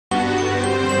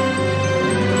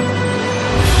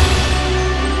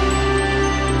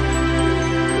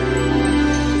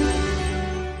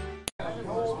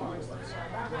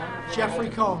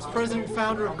Combs, president and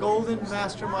founder of Golden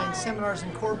Mastermind Seminars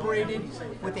Incorporated,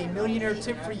 with a millionaire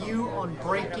tip for you on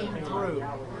breaking through.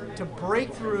 To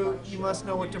break through, you must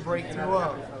know what to break through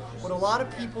of. What a lot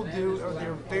of people do is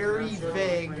they're very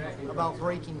vague about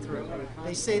breaking through.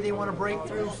 They say they want to break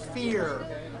through fear.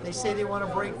 They say they want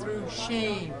to break through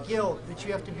shame, guilt, that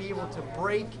you have to be able to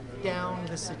break down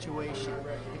the situation.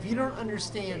 If you don't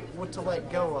understand what to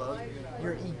let go of,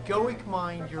 your egoic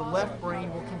mind, your left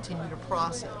brain, will continue to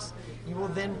process. You will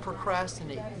then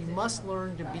procrastinate. You must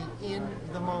learn to be in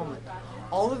the moment.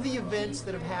 All of the events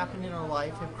that have happened in our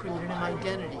life have created an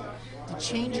identity. To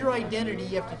change your identity,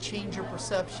 you have to change your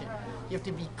perception. You have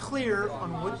to be clear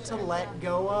on what to let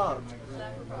go of.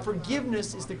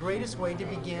 Forgiveness is the greatest way to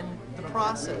begin the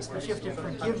process, but you have to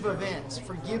forgive events,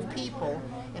 forgive people,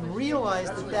 and realize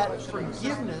that that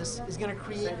forgiveness is going to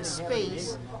create a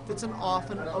space that's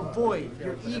often a void.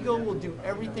 Your ego will do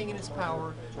everything in its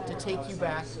power to take you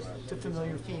back to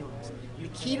familiar feelings. The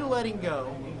key to letting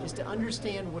go is to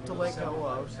understand what to let go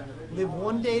of, live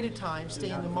one day at a time,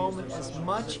 stay in the moment as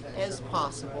much as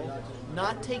possible,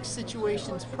 not take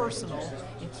situations personal,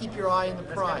 and keep your eye on the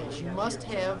prize. You must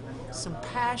have some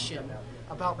passion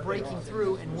about breaking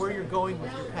through and where you're going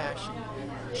with your passion.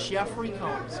 Jeffery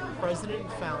Combs, president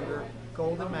and founder,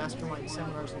 Golden Mastermind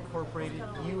Seminars Incorporated.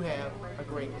 You have a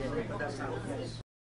great day.